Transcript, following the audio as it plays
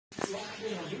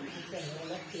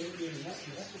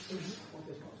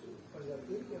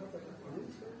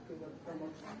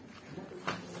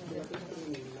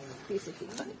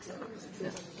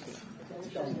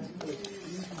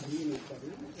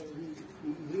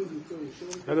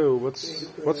Hello,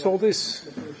 what's all this?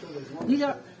 These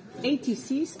are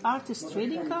ATCs, artist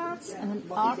trading cards, and an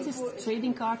artist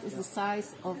trading card is the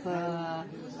size of a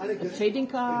trading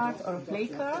card or a play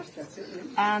card.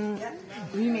 And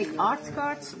we make art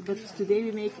cards, but today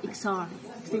we make XR,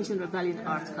 Extinction Rebellion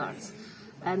art cards.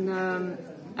 And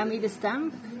I made a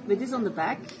stamp with this on the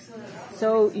back.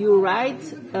 So you write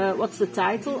what's the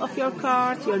title of your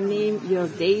card, your name, your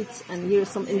date, and here's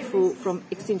some info from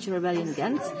Extinction Rebellion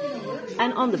Ghent.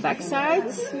 And on the back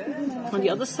side, on the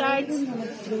other side,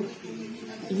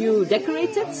 you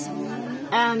decorate it.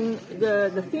 And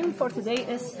the theme for today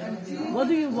is, what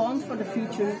do you want for the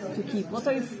future to keep? What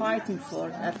are you fighting for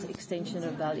at Extinction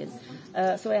Rebellion?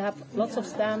 So I have lots of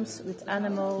stamps with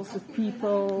animals, with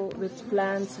people, with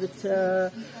plants, with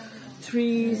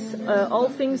trees, all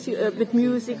things with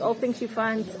music, all things you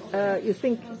find you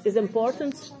think is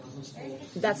important.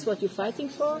 That's what you're fighting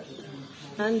for.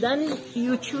 And then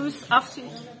you choose after.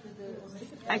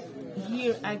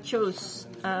 Here I chose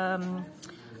a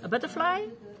butterfly,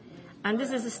 and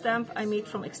this is a stamp I made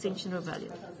from Extinction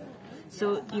Rebellion.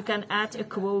 So you can add a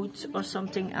quote or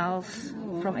something else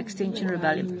from Extinction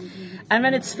Rebellion. And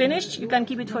when it's finished, you can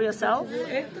keep it for yourself,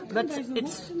 but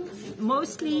it's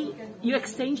mostly you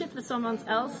exchange it with someone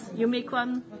else. You make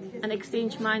one and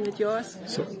exchange mine with yours,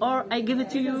 or I give it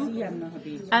to you.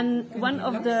 And one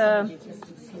of the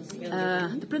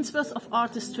principles of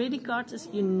artist trading cards is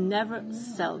you never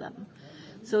sell them.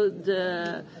 So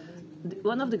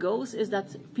one of the goals is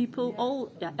that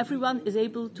everyone is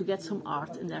able to get some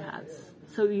art in their hands.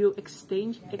 So you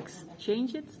exchange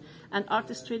it, and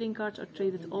artist trading cards are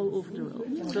traded all over the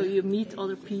world. So you meet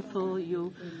other people,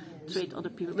 you trade other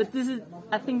people. But this is,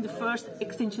 I think, the first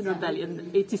Extinction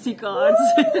Rebellion ATC cards.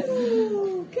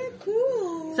 Ooh, okay,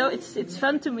 cool. So it's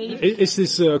fun to make. Is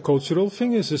this a cultural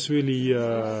thing? Is this really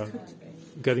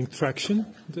getting traction?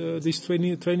 These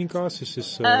training cards? Is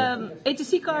this?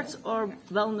 ATC cards are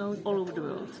well known all over the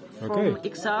world. From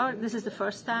XR, this is the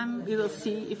first time. We will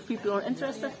see if people are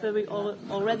interested. But we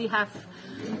already have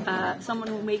someone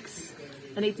who makes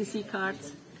an ATC card.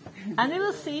 And we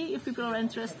will see if people are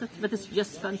interested, but it's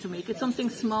just fun to make. It's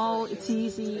something small, it's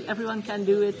easy, everyone can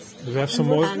do it. Do we have some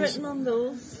more? What's written on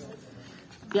those?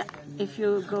 Yeah, if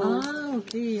you go... Ah,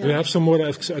 okay. Do we have some more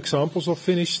examples of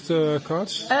finished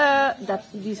cards?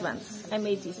 These ones. I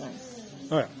made these ones.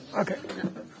 Oh yeah, okay.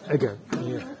 Again,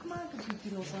 here.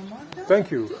 Thank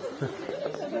you.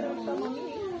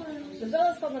 Dus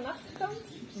dat is van de achterkant.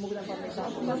 Mogen dan van de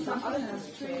zijkant. Dat zijn alles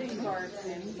trading cards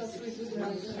in.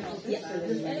 Ja,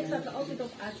 dus eigenlijk staat er altijd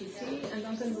op ATC en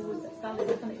dan kunnen we staan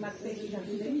we van ik maak 50 en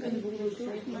 10 kunnen we bijvoorbeeld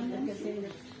zeggen,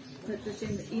 dat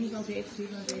zijn er een van 50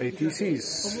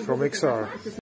 ATC's from XR.